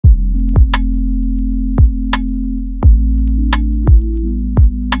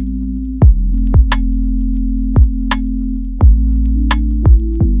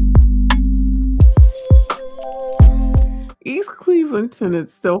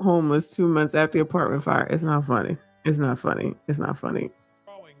tenants still homeless 2 months after the apartment fire. It's not funny. It's not funny. It's not funny.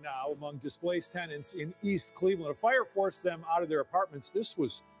 Growing now among displaced tenants in East Cleveland. A fire forced them out of their apartments. This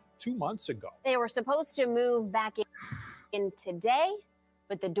was 2 months ago. They were supposed to move back in today,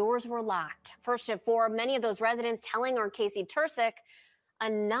 but the doors were locked. First of four, many of those residents telling our Katie Tursik,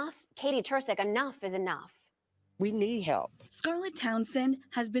 enough is enough. We need help. Scarlett Townsend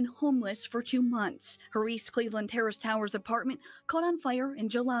has been homeless for 2 months. Her East Cleveland Terrace Towers apartment caught on fire in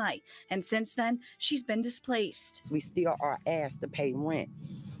July, and since then, she's been displaced. We still are asked to pay rent.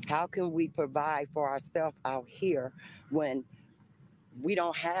 How can we provide for ourselves out here when we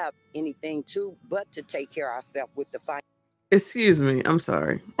don't have anything but to take care of ourselves with the fire? Excuse me, I'm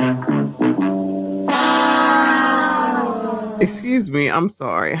sorry. Excuse me, I'm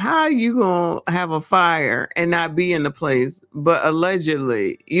sorry. How you gonna have a fire and not be in the place, but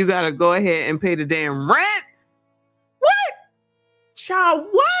allegedly you gotta go ahead and pay the damn rent? What? Child,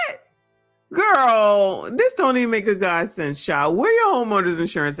 what? Girl, this don't even make a god sense, child. Where your homeowner's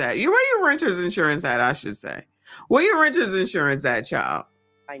insurance at? Where your renter's insurance at, I should say. Where your renter's insurance at, child?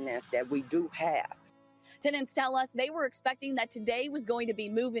 Finance that we do have. Tenants tell us they were expecting that today was going to be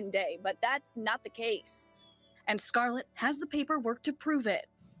move-in day, but that's not the case. And Scarlett has the paperwork to prove it.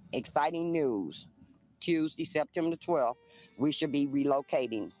 Exciting news. Tuesday, September 12th, we should be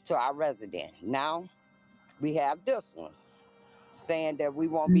relocating to our resident. Now, we have this one saying that we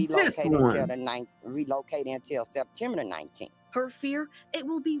won't be relocating until September the 19th. Her fear, it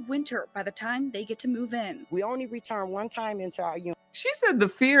will be winter by the time they get to move in. We only return one time into our unit. She said the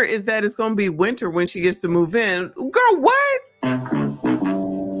fear is that it's going to be winter when she gets to move in. Girl, what?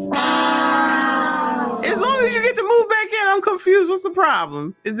 As long as you get to move back in, I'm confused. What's the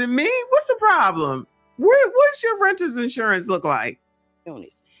problem? Is it me? What's the problem? What's your renter's insurance look like?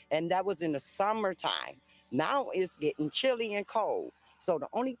 And that was in the summertime. Now it's getting chilly and cold. So the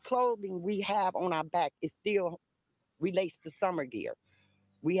only clothing we have on our back is still relates to summer gear.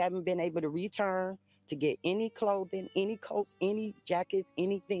 We haven't been able to return to get any clothing, any coats, any jackets,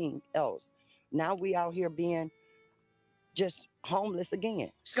 anything else. Now we out here being just homeless again.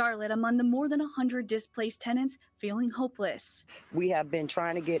 Scarlett among the more than 100 displaced tenants feeling hopeless. We have been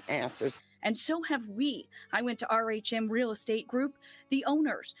trying to get answers. And so have we. I went to RHM Real Estate Group, the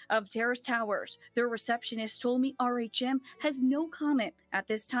owners of Terrace Towers. Their receptionist told me RHM has no comment at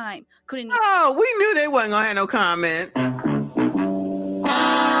this time. Oh, we knew they wasn't gonna have no comment.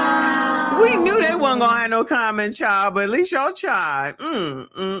 We knew they wasn't gonna have no comment, child, but at least y'all tried.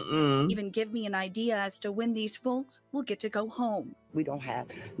 Even give me an idea as to when these folks will get to go home. We don't have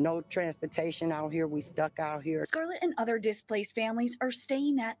no transportation out here. We stuck out here. Scarlett and other displaced families are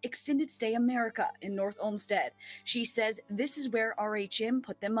staying at Extended Stay America in North Olmsted. She says this is where RHM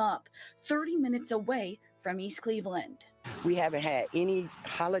put them up, 30 minutes away from East Cleveland. We haven't had any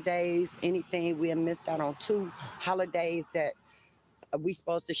holidays, anything. We have missed out on 2 holidays that we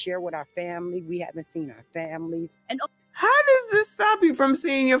supposed to share with our family. We haven't seen our families. And how does this stop you from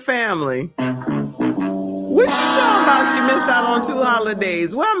seeing your family? What she talking about? She missed out on 2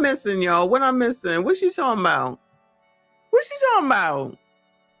 holidays. What I'm missing, y'all? What I'm missing? What she talking about? What she talking about?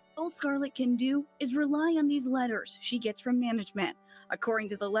 All Scarlett can do is rely on these letters she gets from management. According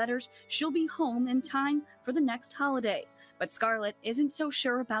to the letters, she'll be home in time for the next holiday. But Scarlett isn't so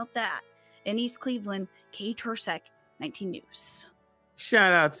sure about that. In East Cleveland, Kay Tursik, 19 News.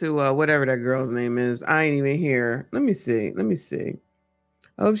 Shout out to whatever that girl's name is. I ain't even here. Let me see.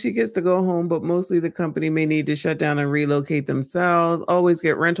 I hope she gets to go home, but mostly the company may need to shut down and relocate themselves. Always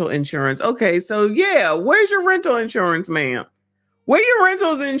get rental insurance. Okay, so yeah, where's your rental insurance, ma'am? Where your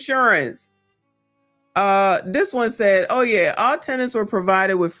rental's insurance? This one said, oh yeah, all tenants were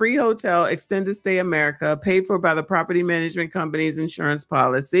provided with free hotel, Extended Stay America, paid for by the property management company's insurance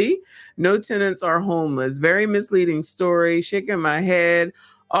policy. No tenants are homeless. Very misleading story. Shaking my head.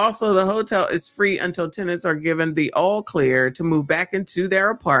 Also, the hotel is free until tenants are given the all clear to move back into their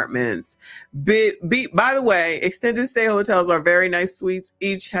apartments. By the way, extended stay hotels are very nice suites.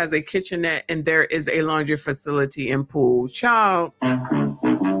 Each has a kitchenette and there is a laundry facility and pool. Child,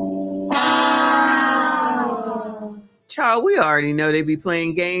 we already know they be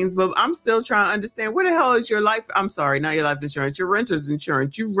playing games, but I'm still trying to understand where the hell is your life? I'm sorry, not your life insurance, your renter's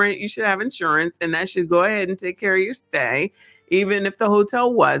insurance. You rent, you should have insurance, and that should go ahead and take care of your stay, even if the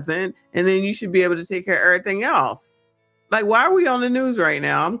hotel wasn't, and then you should be able to take care of everything else. Like, why are we on the news right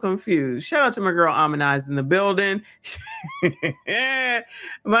now? I'm confused. Shout out to my girl Amanize in the building.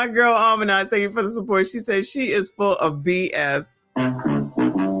 My girl Amanize, thank you for the support. She says she is full of BS.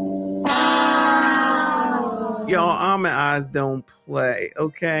 Y'all, almond eyes don't play,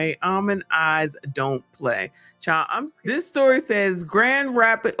 okay? Almond eyes don't play. Child, this story says Grand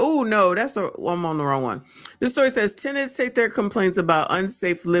Rapids. Oh, no, I'm on the wrong one. This story says tenants take their complaints about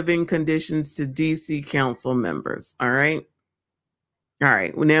unsafe living conditions to DC council members. All right. All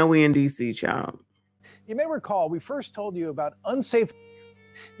right. Well, now we in DC, child. You may recall we first told you about unsafe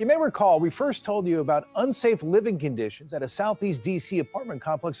living conditions at a Southeast DC apartment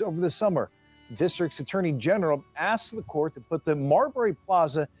complex over the summer. The district's attorney general asked the court to put the Marbury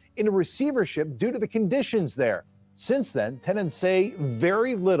Plaza in a receivership due to the conditions there. Since then, tenants say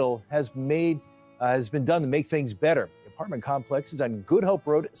very little has been done to make things better. The apartment complex is on Good Hope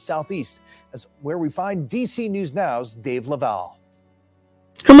Road Southeast. That's where we find DC News Now's Dave Laval.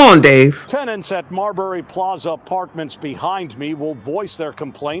 Come on, Dave. Tenants at Marbury Plaza Apartments behind me will voice their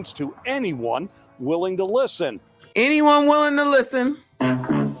complaints to anyone willing to listen. Anyone willing to listen?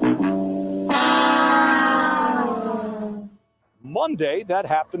 Monday, that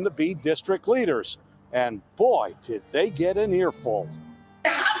happened to be district leaders. And boy, did they get an earful.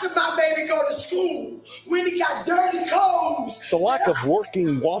 How could my baby go to school when he got dirty clothes? The lack of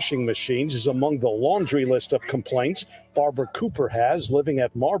working washing machines is among the laundry list of complaints Barbara Cooper has living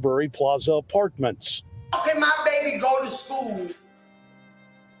at Marbury Plaza Apartments. How can my baby go to school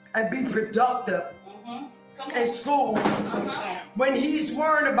and be productive in school when he's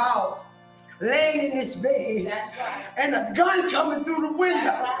worried about laying in his bed and a gun coming through the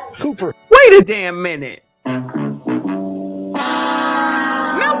window? Cooper. Wait a damn minute.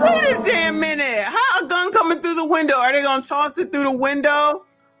 Now, wait a damn minute. How a gun coming through the window? Are they going to toss it through the window?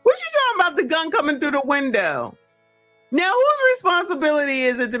 What you talking about the gun coming through the window? Now, whose responsibility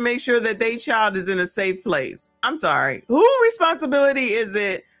is it to make sure that their child is in a safe place? I'm sorry. Whose responsibility is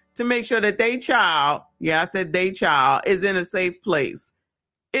it to make sure that their child, yeah, I said their child, is in a safe place?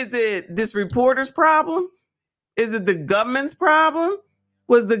 Is it this reporter's problem? Is it the government's problem?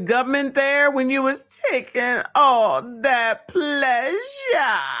 Was the government there when you was taking all that pleasure?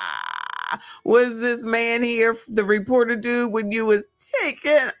 Was this man here, the reporter dude, when you was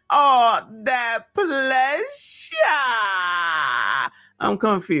taking all that pleasure? I'm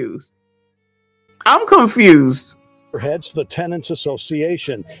confused. Heads the Tenants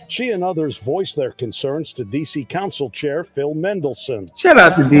Association. She and others voiced their concerns to DC Council Chair Phil Mendelson. Shout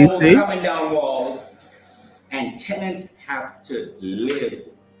out to DC. Coming down walls, and tenants have to live,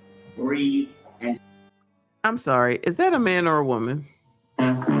 breathe, and. I'm sorry. Is that a man or a woman?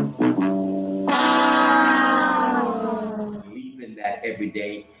 Sleep in that every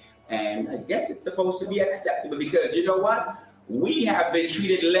day, and I guess it's supposed to be acceptable because you know what? We have been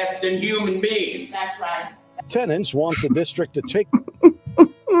treated less than human beings. That's right. Tenants want the district to take.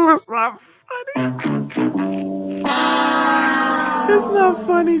 It's not funny. It's not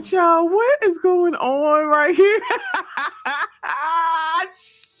funny, child. What is going on right here?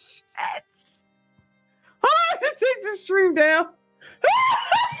 Shit. I have to take the stream down.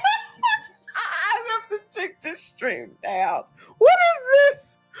 I have to take the stream down. What is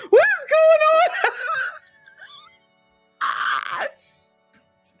this? What is going on?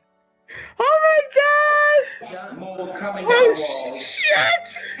 Oh my God! More coming down walls, shit!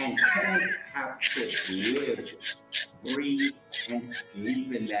 And tenants have to live, breathe, and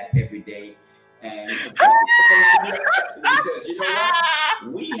sleep in that every day. And I guess it's supposed to be acceptable because you know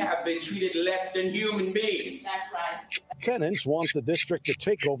what? We have been treated less than human beings. That's right. Tenants want the district to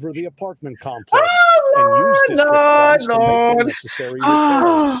take over the apartment complex Oh, and use district funds to make the necessary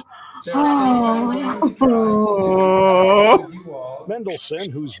repairs.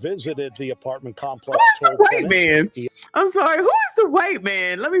 Mendelson, who's visited the apartment complex, who's the white man? I'm sorry, who is the white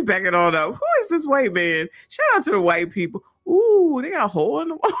man? Let me back it all up. Who is this white man? Shout out to the white people. Ooh, they got a hole in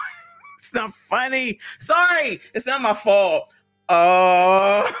the wall. It's not funny. Sorry, it's not my fault.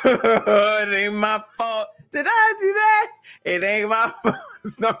 Oh, it ain't my fault. Did I do that? It ain't my fault.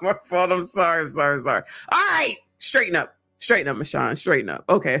 It's not my fault. I'm sorry. All right, straighten up, Michon. Straighten up.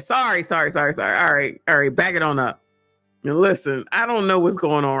 Okay, sorry. All right, back it on up. Now listen, I don't know what's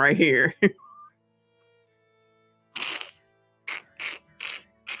going on right here.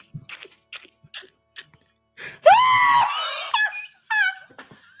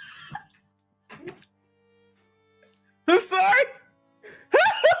 I'm sorry.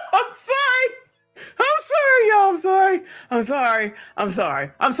 Y'all. I'm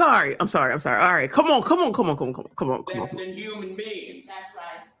sorry. All right, come on. Less than human beings. That's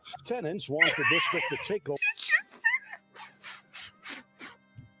right. Tenants want the district to take over.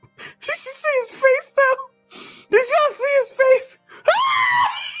 Did you see his face, though? Did y'all see his face?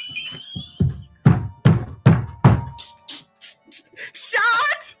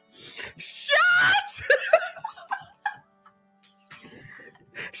 Shot!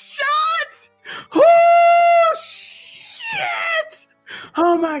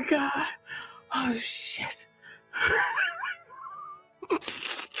 Oh my God. Oh shit.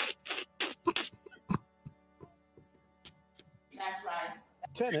 That's right.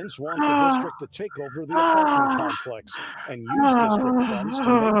 Tenants want the district to take over the apartment complex and use district funds to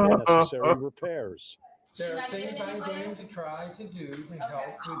make the necessary repairs. There are things I'm going to try to do to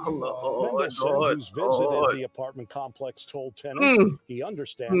help with you all. Mendelson, who's visited the apartment complex, told tenants he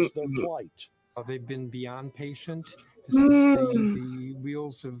understands their plight. They've been beyond patient. The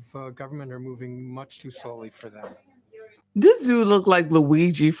wheels of government are moving much too slowly for them. This dude looked like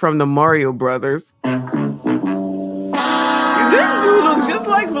Luigi from the Mario Brothers. This dude looks just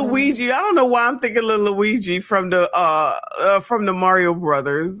like Luigi. I don't know why I'm thinking of Luigi from the Mario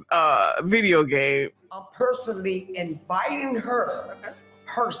Brothers video game. I'm personally inviting her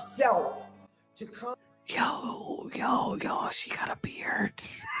herself to come. Yo, she got a beard.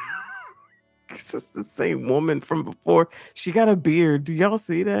 This is the same woman from before. She got a beard. Do y'all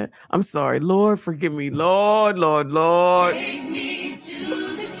see that? I'm sorry. Lord, forgive me. Lord. Take me to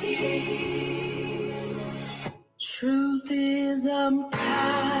the King. Truth is, I'm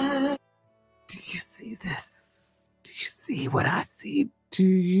tired. Do you see this? Do you see what I see? Do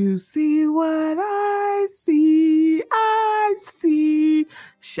you see what I see? I see.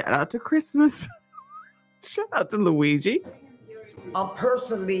 Shout out to Christmas. Shout out to Luigi. I'm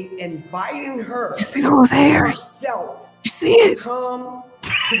personally inviting her. You see those hairs? Herself. You see it? To come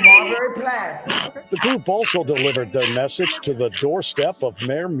to Marbury Plaza. The group also delivered their message to the doorstep of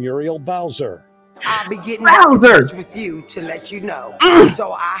Mayor Muriel Bowser. I'll be getting back in touch with you to let you know.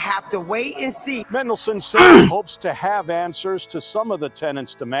 So I have to wait and see. Mendelson said he hopes to have answers to some of the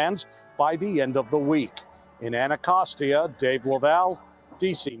tenants' demands by the end of the week. In Anacostia, Dave Laval,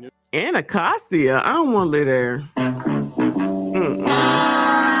 DC News. Anacostia? I don't want to live there.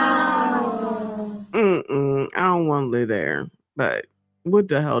 I don't want to live there. But what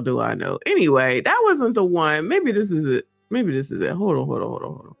the hell do I know? Anyway, that wasn't the one. Maybe this is it. Hold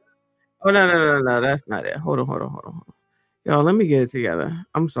on. Oh, no. That's not it. Hold on. Yo, let me get it together.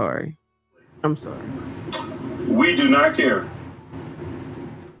 I'm sorry. We do not care.